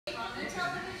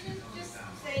television? Just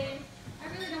saying. I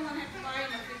really don't want to have to buy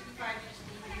him a 55-inch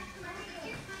TV.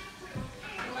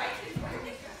 I like it.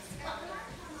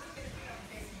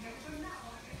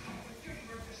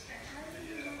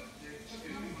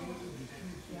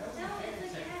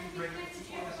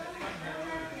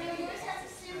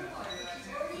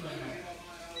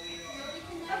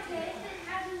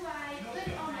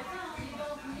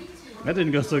 That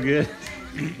didn't go so good.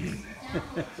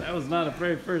 That was not a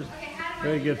very good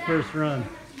first run. Okay,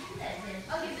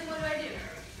 then what do I do?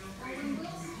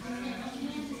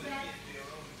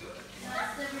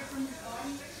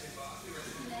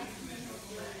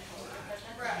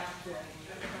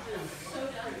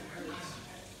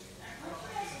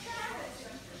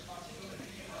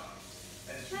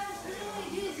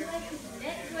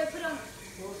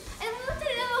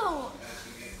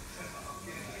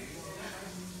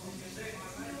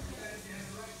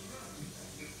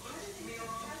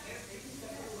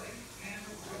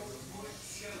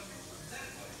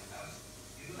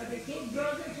 The kid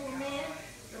grows into a man,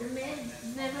 but a man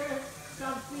never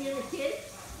stops being a kid.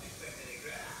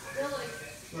 Really?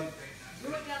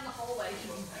 We went down the hallway.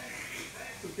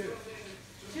 Okay.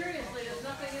 Seriously, there's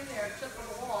nothing in there except for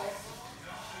the walls.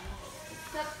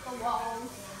 Except the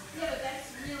walls. Yeah, but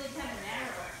that's really kind of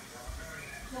narrow.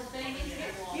 He'll bang into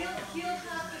the wall. He'll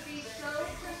have to be so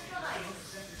precise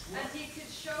that he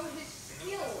could show his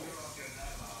skills.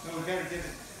 No, we gotta get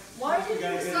it. Why did you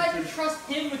decide to trust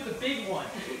him with the big one?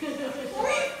 What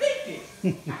are you thinking?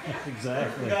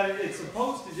 Exactly. It's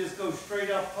supposed to just go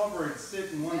straight up, hover, and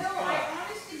sit in one spot. I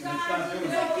honest to God, It's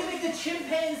like giving the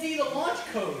chimpanzee the launch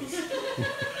codes.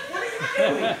 What are you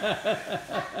doing?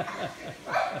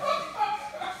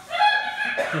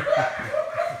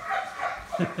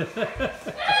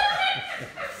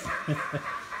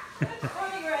 That's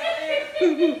funny right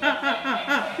there.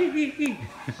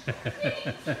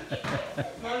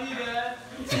 Love you, Dad.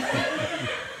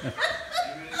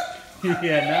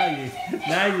 Yeah,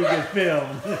 now you get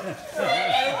filmed. I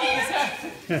don't think he's happy.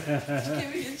 Give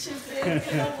me a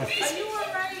chimpanzee. Are you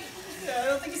alright? Yeah, I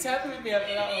don't think he's happy with me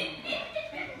after that one.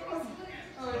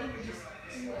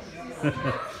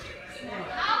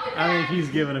 I think he's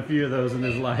given a few of those in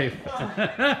his life.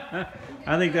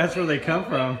 I think that's where they come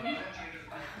from.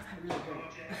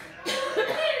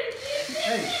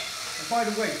 Hey, by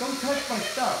the way, don't touch my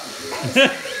stuff.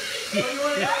 What do you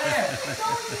want to add?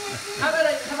 How about I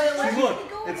let See, look,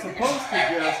 it's supposed to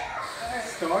just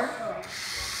start.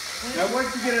 Now, once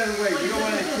you get out of the way, you don't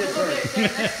want any kids hurt.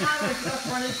 Next time I put up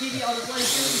front of the TV, I'll just let you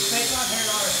face off here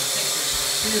and I'll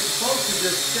See, it's supposed to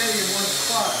just stay in one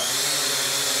spot.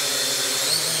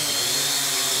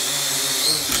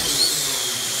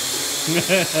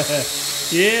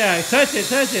 Yeah, touch it,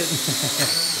 touch it.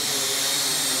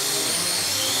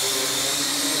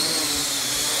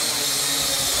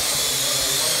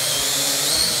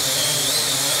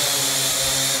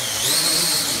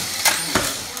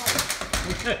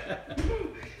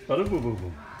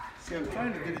 Ba-da-boom-boom-boom. See, I'm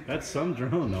trying to get it That's some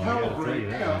drone, though. I gotta tell you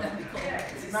that.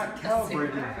 It's not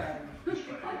calibrated.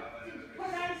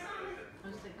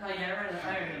 Oh, yeah, right.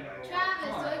 Travis,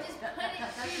 so I just put it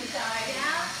through side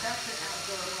out. That's an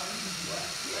outdoor one.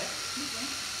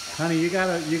 Honey, you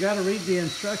gotta read the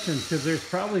instructions because there's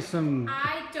probably some.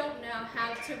 I don't know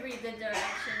how to read the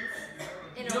directions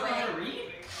in You a don't know way. how to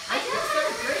read? I know how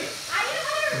to read. I know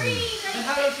how to read. Then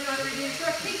how don't you know how to read the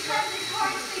instructions? Because it's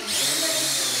hard to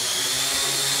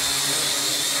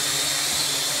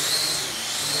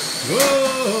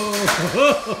Whoa!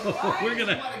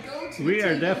 We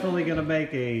are definitely gonna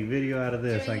make a video out of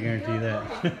this. I guarantee that.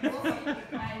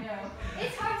 I know.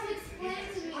 It's hard to explain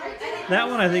to me. That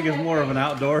one I think is more of an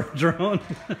outdoor drone.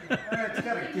 It's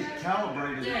got to get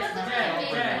calibrated. It's not Dad,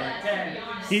 calibrated.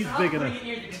 He's Stop big putting enough. it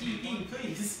near the TV,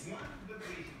 please.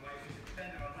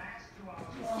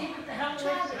 What the hell? The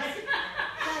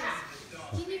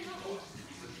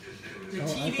Oh, I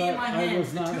TV in thought my I hand.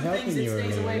 was not helping you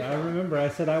earlier. I from. remember I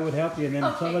said I would help you, and then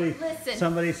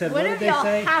somebody said, What "What if did they y'all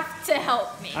say?" have to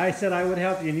help me? I said I would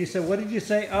help you, and you said, "What did you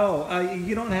say?" Oh,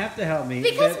 you don't have to help me.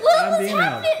 Because that Will I'm was being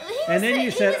helping. helped. And then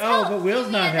you said, "Oh, but Will's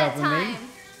not helping me."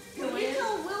 You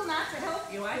told Will not to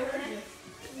help you. I heard you.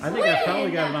 I think I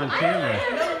probably got it on camera.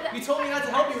 You told me not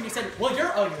to help you when you said, "Well,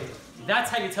 you're ugly."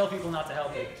 That's how you tell people not to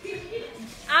help you.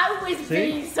 I was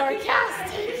being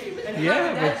sarcastic. And Yeah, how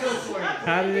did that but go for you?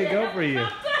 how did it go for you? It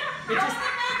just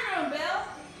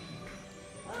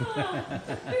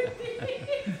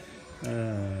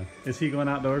Is he going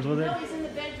outdoors with it? No, he's in the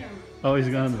bedroom. Oh, he's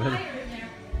going in the bedroom. Fire in there.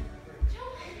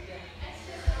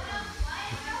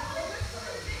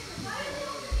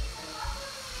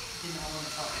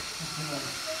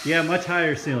 Yeah, much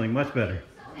higher ceiling, much better.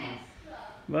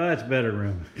 Much better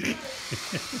room. You just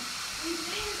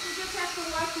have to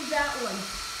watch that one.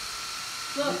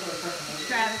 Look,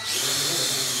 Travis.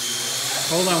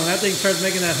 Hold on, when that thing starts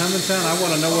making that humming sound, I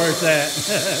want to know where it's at.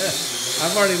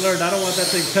 I've already learned I don't want that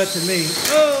thing touching me.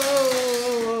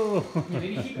 Oh! Yeah,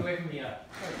 maybe keep away from the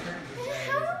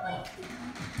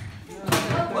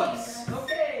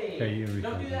Okay. Okay, you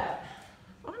Don't do that.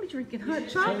 I'm drinking hot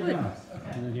Shut it chocolate. off.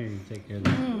 And then here, you take care of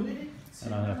that.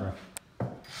 And I'll help her.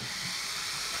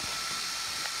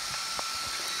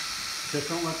 Just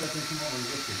don't let that thing come over and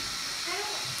get you.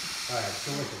 Alright,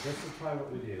 so listen, this is probably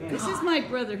what we do. This is my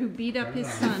brother who beat up his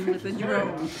son with a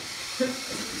drone.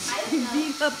 He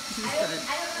beat up his son.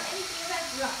 I don't know anything about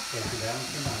drugs. Okay, so that one's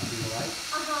turned on. See the light?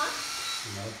 Uh-huh.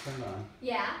 You know it's turned on.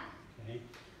 Yeah. Okay.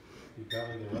 You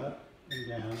probably go up and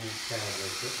down and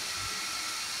calibrate it.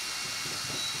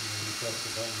 And then you press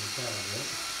the button to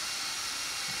calibrate.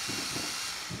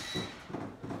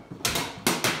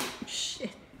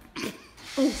 Shit.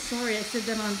 Oh, sorry, I said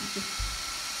that on.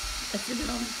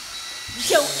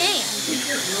 Joanne.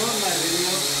 You're on my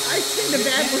video. I said a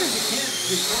bad word. You can't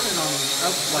record it on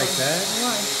up like that.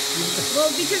 Why?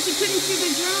 Well, because you couldn't see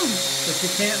the drone. But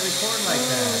you can't record like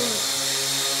that.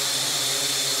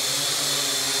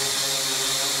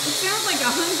 It sounds like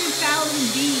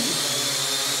 100,000 bees.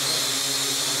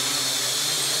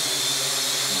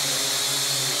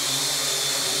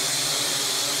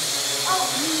 Oh,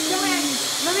 Joanne,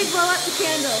 let me blow out the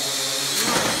candle.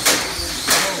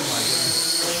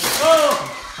 Oh!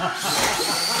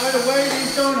 By the way,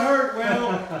 these don't hurt,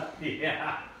 Will.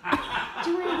 Yeah.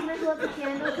 Joanne, can I blow out the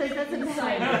candle? Because that's a bad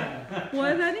idea.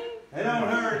 What, honey? They don't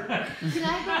hurt. Can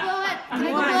I go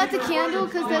blow out the candle?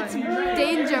 Because that's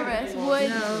dangerous. Wood.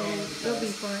 No, you'll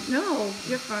be fine. No,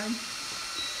 you're fine.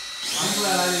 I'm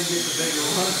glad I didn't get the bigger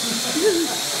one.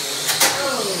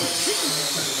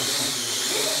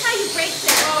 This is how you break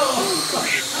things.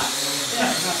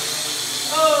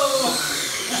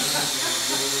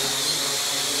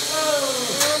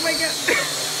 Oh my god.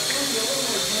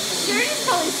 Shirley's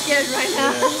probably scared right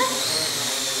now.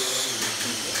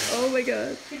 Oh my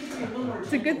god.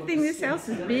 It's a good thing this house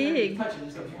is big.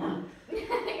 See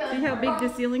how big the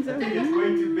ceilings are? It's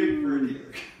way too big for a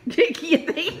deer. You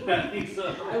think? I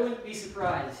wouldn't be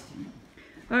surprised.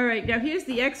 All right, now here's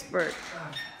the expert.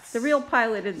 The real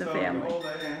pilot in the So, family. hold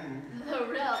that in. The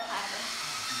real pilot.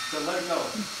 So let it go.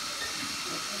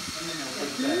 And then I'll put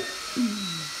it back.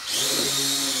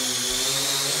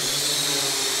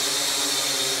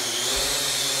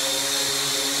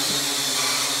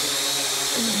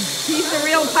 He's the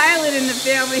real pilot in the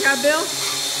family, huh, Bill?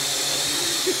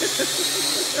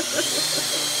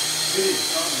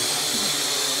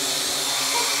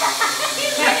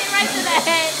 He's running right to the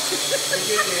head.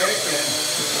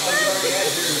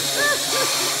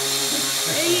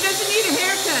 Hey, he doesn't need a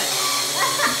haircut.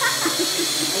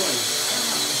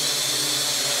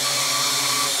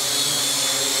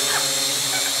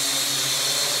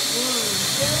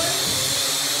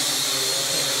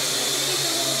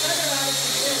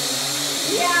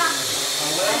 Yeah. I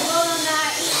vote on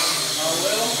that.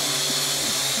 Hello.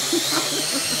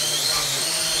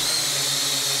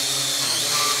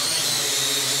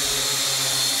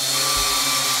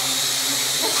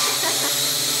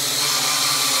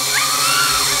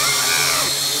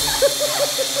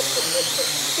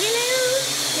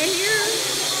 You're here.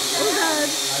 Oh, God.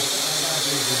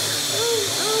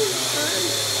 Oh, sorry.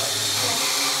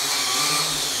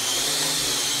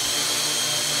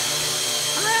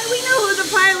 All right, we know who the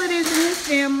pilot is in this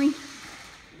family.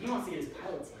 You want to see his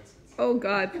pilot's license. Oh,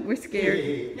 God, we're scared.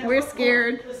 We're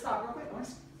scared. Let's stop real quick.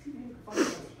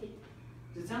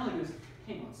 Does it sound like it was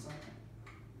hitting on something?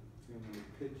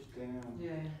 Pitch down.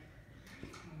 Yeah.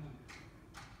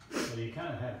 Well, you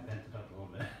kind of have bent it up a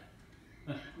little bit.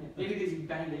 Maybe because you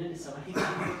banged it into somebody. You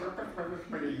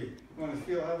want to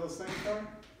feel how those things are?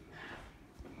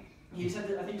 You just have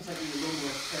to, I think you just have to be a little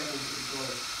more careful with the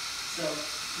controller. So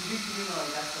you do know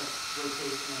like that's like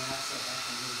rotation and that's like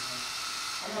actually moving.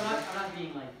 Right? I'm not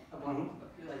being like a bummer,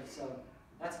 but like so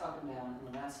that's up and down, and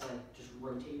then that's like just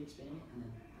rotating, spinning, and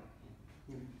then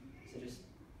so just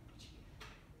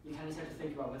you kind of just have to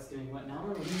think about what's doing what. Now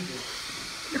I'm gonna leave it.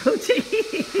 Oh, gee.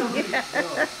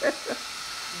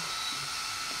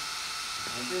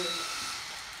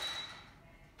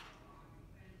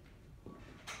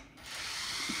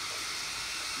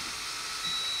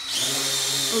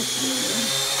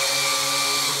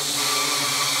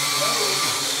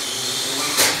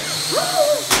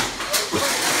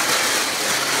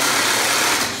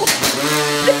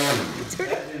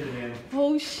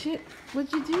 Oh, shit.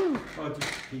 What'd you do? Oh, just a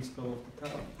piece fell off the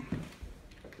top.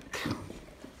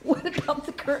 What about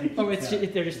the curtain? Oh,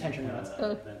 they're just tension rods.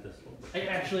 I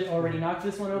actually already knocked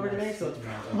this one over today, so it's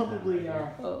probably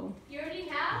Oh. You already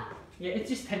have? yeah, it's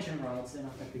just tension rods. They're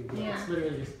not that big a deal. Yeah. It's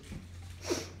literally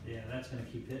just Yeah, that's gonna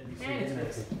keep hitting. See, and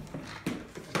it's that's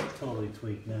fixed. totally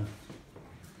tweaked now.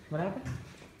 What happened?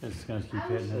 It's gonna keep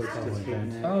hitting. That's It's totally just hitting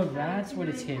bad. that. Oh, that's what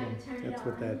it's hitting. That's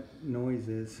what that noise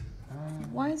is.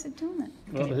 Why is it doing it?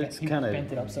 Well, it's He kind of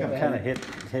bent it up so kind bad. of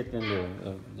hit into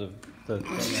the thing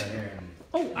right here.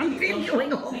 Oh, I'm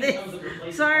videoing all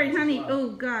this. Sorry, honey.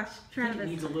 Oh gosh, Travis.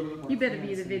 Needs a little bit more You better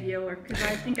be the financing. videoer, because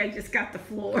I think I just got the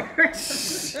floor. I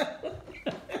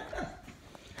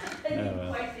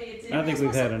think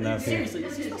we've had enough here. Seriously,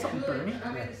 this is something burning.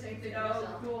 Oh,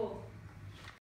 cool.